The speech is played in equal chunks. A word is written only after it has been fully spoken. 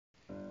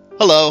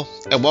Hello,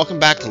 and welcome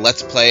back to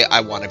Let's Play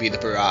I Wanna Be The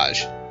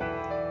Barrage.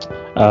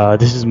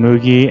 This is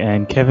Moogy,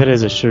 and Kefit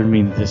has assured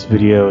me that this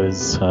video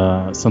is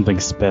something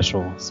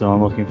special, so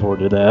I'm looking forward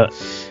to that.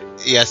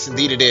 Yes,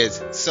 indeed it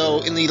is. So,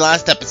 in the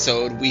last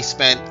episode, we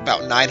spent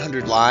about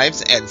 900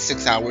 lives and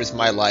 6 hours of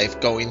my life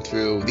going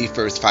through the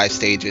first 5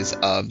 stages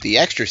of the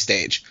extra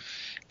stage.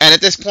 And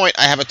at this point,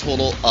 I have a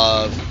total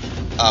of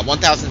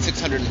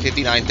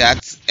 1,659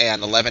 deaths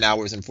and 11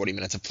 hours and 40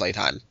 minutes of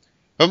playtime.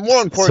 But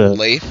more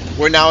importantly,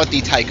 we're now at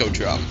the Taiko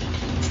Drum,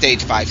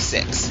 stage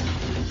 5-6.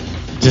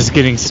 Just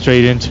getting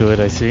straight into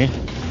it, I see.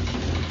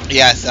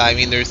 Yes, I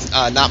mean, there's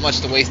not much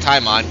to waste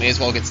time on. May as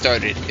well get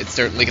started. It's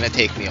certainly going to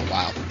take me a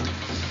while.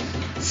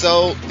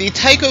 So, the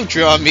Taiko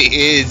Drum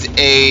is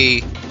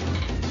I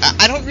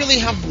don't really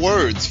have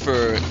words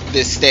for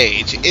this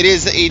stage. It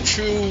is a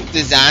true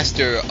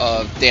disaster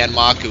of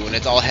danmaku, and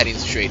it's all heading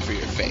straight for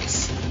your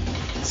face.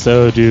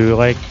 So,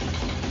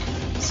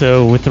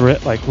 with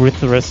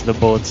the rest of the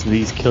bullets, do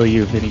these kill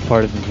you if any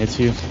part of them hits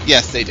you?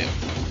 Yes, they do.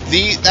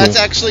 That's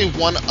actually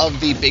one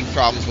of the big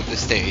problems with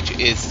this stage,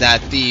 is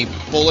that the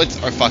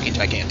bullets are fucking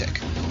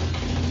gigantic.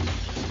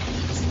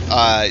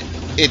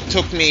 It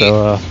took me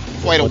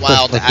quite a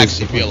while to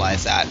actually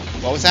realize that.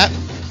 What was that?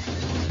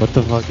 What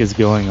the fuck is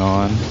going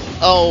on?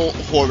 Oh,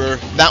 horror.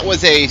 That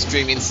was a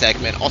streaming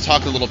segment. I'll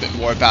talk a little bit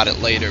more about it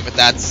later, but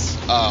that's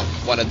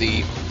one of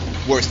the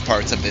worst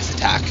parts of this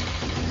attack.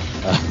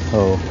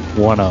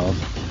 One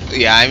of.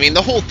 Yeah, I mean,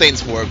 the whole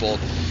thing's horrible.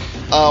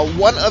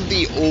 One of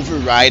the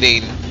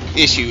overriding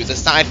issues,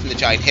 aside from the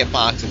giant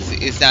hitboxes,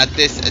 is that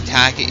this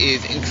attack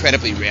is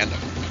incredibly random.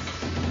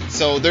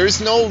 So there's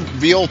no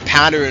real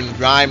pattern,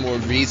 rhyme, or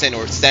reason,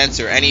 or sense,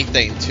 or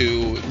anything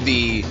to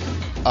the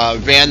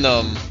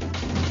random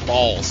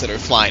balls that are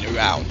flying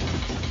around.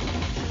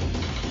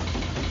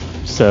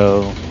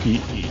 So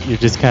you're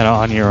just kind of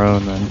on your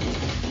own then?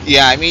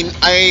 Yeah, I mean,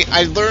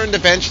 I learned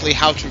eventually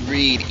how to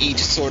read each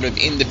sort of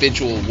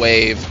individual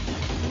wave,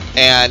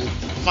 and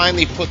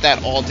finally put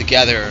that all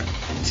together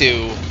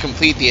to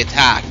complete the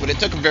attack, but it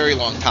took a very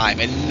long time,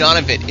 and none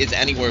of it is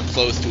anywhere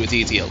close to as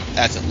easy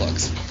as it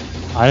looks.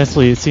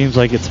 Honestly, it seems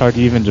like it's hard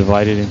to even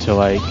divide it into,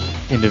 like,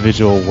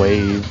 individual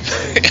waves.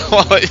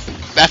 Well,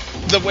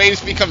 the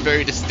waves become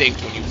very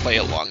distinct when you play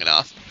it long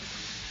enough.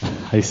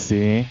 I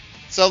see.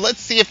 So let's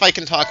see if I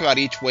can talk about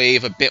each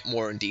wave a bit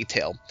more in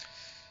detail.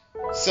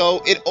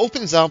 So it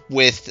opens up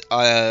with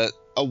a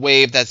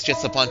wave that's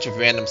just a bunch of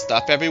random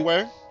stuff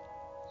everywhere.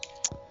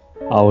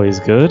 Always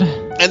good.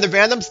 And the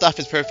random stuff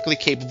is perfectly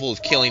capable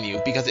of killing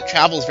you because it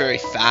travels very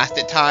fast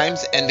at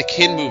times, and the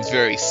kid moves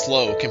very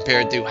slow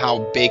compared to how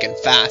big and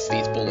fast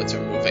these bullets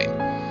are moving.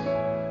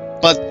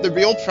 But the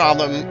real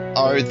problem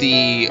are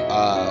the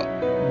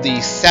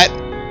set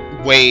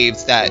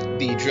waves that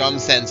the drum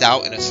sends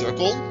out in a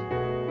circle,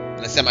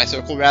 in a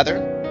semicircle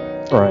rather.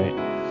 Right.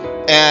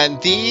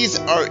 And these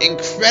are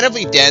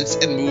incredibly dense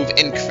and move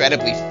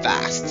incredibly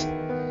fast.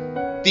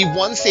 The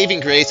one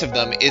saving grace of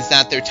them is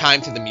that they're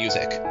timed to the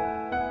music.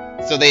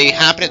 So they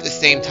happen at the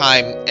same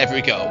time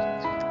every go.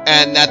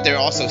 And that they're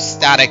also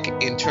static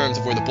in terms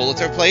of where the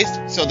bullets are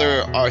placed. So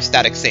there are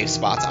static safe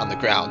spots on the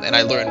ground, and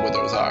I learned where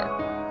those are.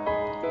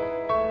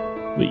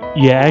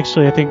 Yeah,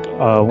 actually, I think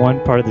one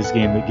part of this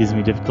game that gives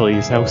me difficulty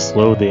is how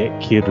slow the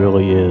kid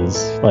really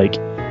is. Like,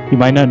 you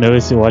might not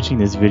notice it watching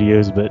these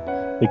videos, but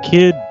the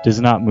kid does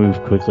not move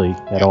quickly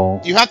at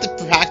all. You have to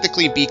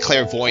practically be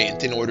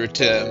clairvoyant in order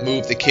to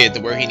move the kid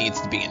to where he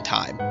needs to be in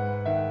time.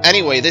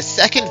 Anyway, this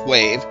second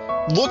wave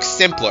looks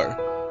simpler,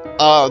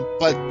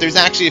 but there's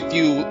actually a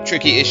few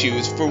tricky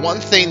issues. For one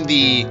thing,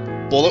 the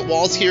bullet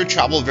walls here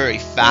travel very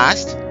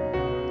fast,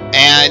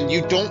 and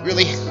you don't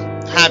really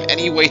have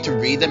any way to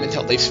read them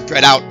until they've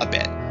spread out a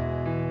bit,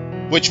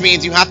 which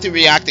means you have to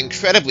react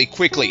incredibly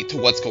quickly to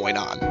what's going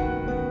on.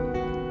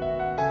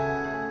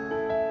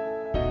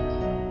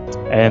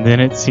 And then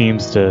it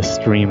seems to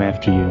stream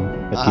after you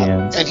at the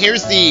end. And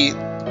here's the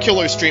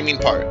killer streaming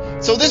part.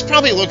 So this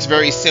probably looks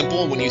very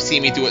simple when you see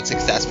me do it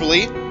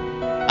successfully.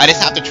 I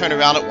just have to turn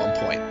around at one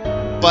point.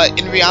 But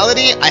in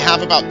reality, I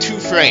have about 2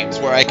 frames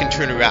where I can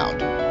turn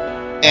around.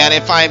 And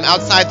if I'm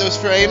outside those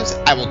frames,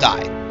 I will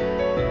die.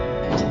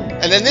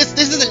 And then this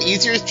is an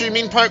easier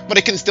streaming part, but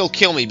it can still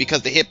kill me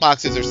because the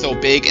hitboxes are so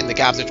big and the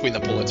gaps between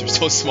the bullets are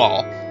so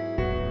small.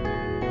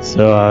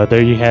 So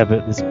there you have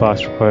it. This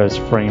boss requires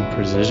frame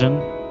precision.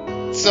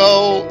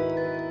 So,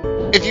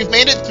 if you've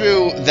made it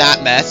through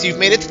that mess, you've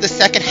made it to the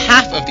second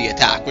half of the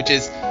attack, which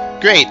is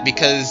great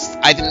because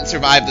I didn't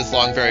survive this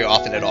long very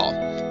often at all.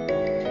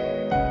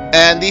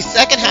 And the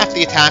second half of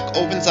the attack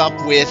opens up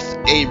with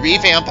a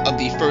revamp of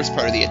the first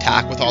part of the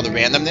attack with all the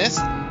randomness,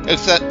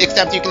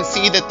 except you can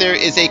see that there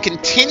is a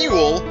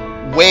continual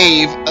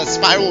wave, a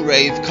spiral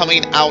wave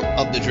coming out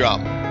of the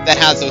drum that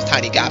has those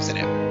tiny gaps in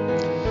it.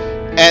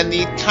 And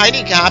the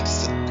tiny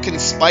gaps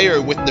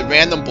conspire with the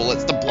random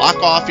bullets to block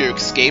off your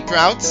escape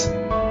routes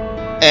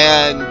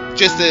and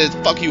just to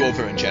fuck you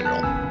over in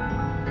general.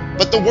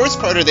 But the worst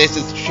part of this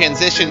is the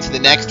transition to the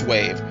next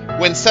wave,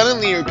 when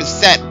suddenly you're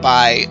beset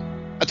by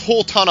a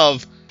whole ton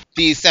of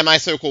these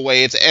semicircle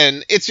waves,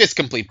 and it's just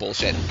complete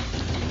bullshit.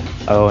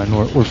 Oh, and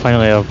we're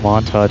finally out of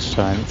montage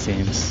time, it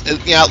seems.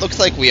 Yeah, it looks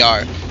like we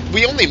are.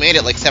 We only made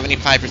it like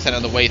 75%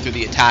 of the way through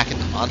the attack in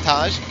the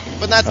montage,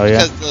 but that's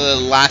because the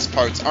last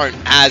parts aren't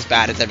as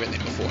bad as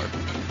everything before.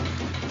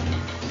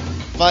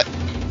 But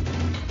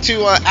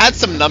to add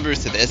some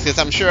numbers to this, because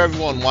I'm sure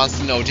everyone wants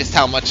to know just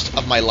how much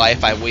of my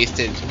life I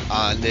wasted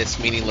on this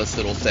meaningless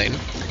little thing.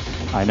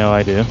 I know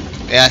I do.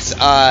 Yes,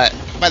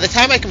 by the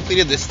time I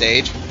completed this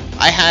stage,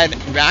 I had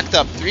racked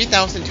up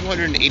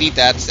 3,280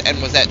 deaths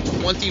and was at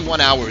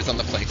 21 hours on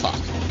the play clock.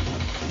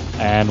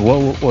 And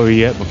what were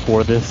you at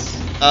before this?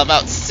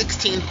 About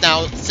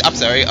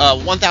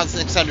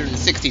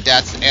 1,660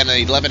 deaths and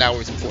 11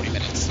 hours and 40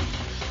 minutes.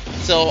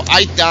 So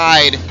I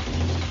died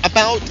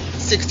about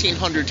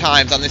 1,600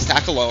 times on this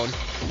stack alone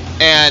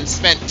and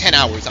spent 10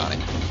 hours on it.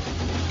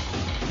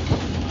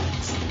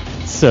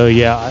 So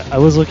yeah, I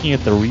was looking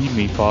at the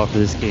README file for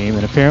this game,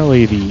 and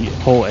apparently the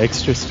whole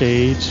extra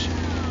stage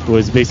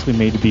was basically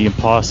made to be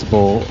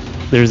impossible.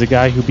 There's a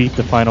guy who beat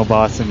the final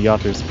boss in the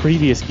author's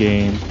previous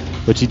game,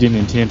 which he didn't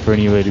intend for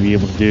anybody to be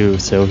able to do,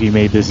 so he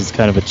made this as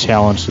kind of a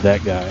challenge to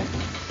that guy.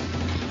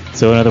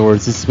 So in other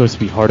words, this is supposed to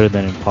be harder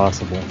than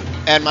impossible.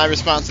 And my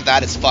response to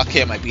that is, fuck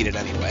him, I beat it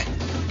anyway.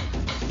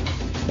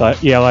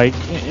 Yeah, like,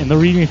 in the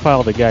README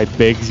file, the guy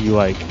begs you,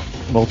 like,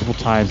 multiple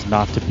times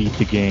not to beat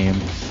the game.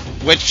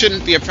 Which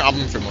shouldn't be a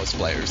problem for most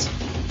players.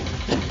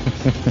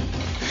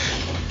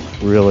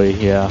 Really,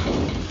 yeah.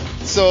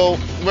 So,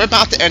 we're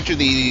about to enter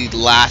the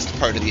last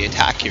part of the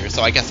attack here,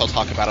 so I guess I'll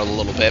talk about it a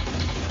little bit.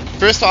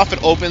 First off,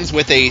 it opens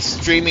with a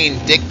streaming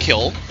dick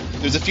kill.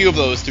 There's a few of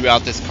those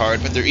throughout this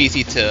card, but they're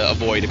easy to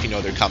avoid if you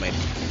know they're coming.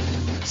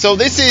 So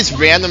this is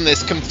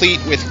randomness complete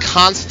with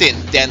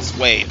constant dense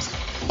waves.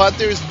 But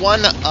there's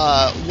one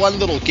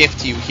little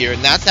gift to you here,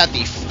 and that's that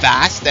the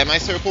fast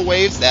semicircle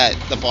waves that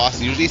the boss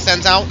usually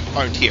sends out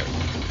aren't here.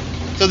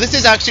 So this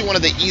is actually one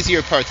of the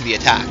easier parts of the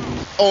attack.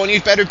 Oh, and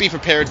you'd better be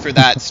prepared for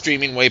that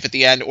streaming wave at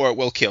the end, or it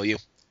will kill you.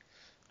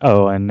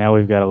 Oh, and now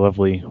we've got a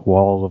lovely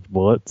wall of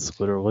bullets,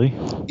 literally.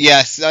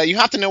 Yes, you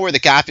have to know where the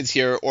gap is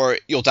here, or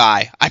you'll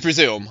die, I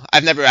presume.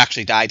 I've never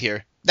actually died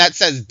here. That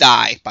says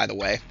die, by the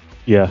way.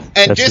 Yeah.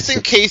 And just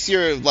in case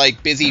you're,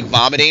 like, busy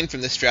vomiting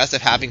from the stress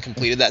of having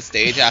completed that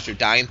stage after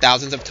dying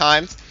thousands of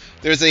times,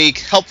 there's a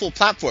helpful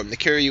platform to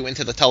carry you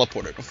into the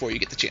teleporter before you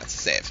get the chance to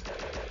save.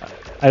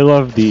 I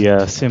love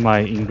the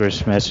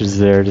semi-English message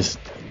there. Just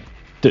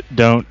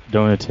don't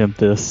attempt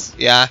this.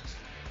 Yeah.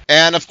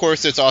 And, of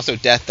course, there's also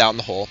death down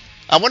the hole.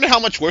 I wonder how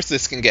much worse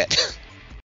this can get.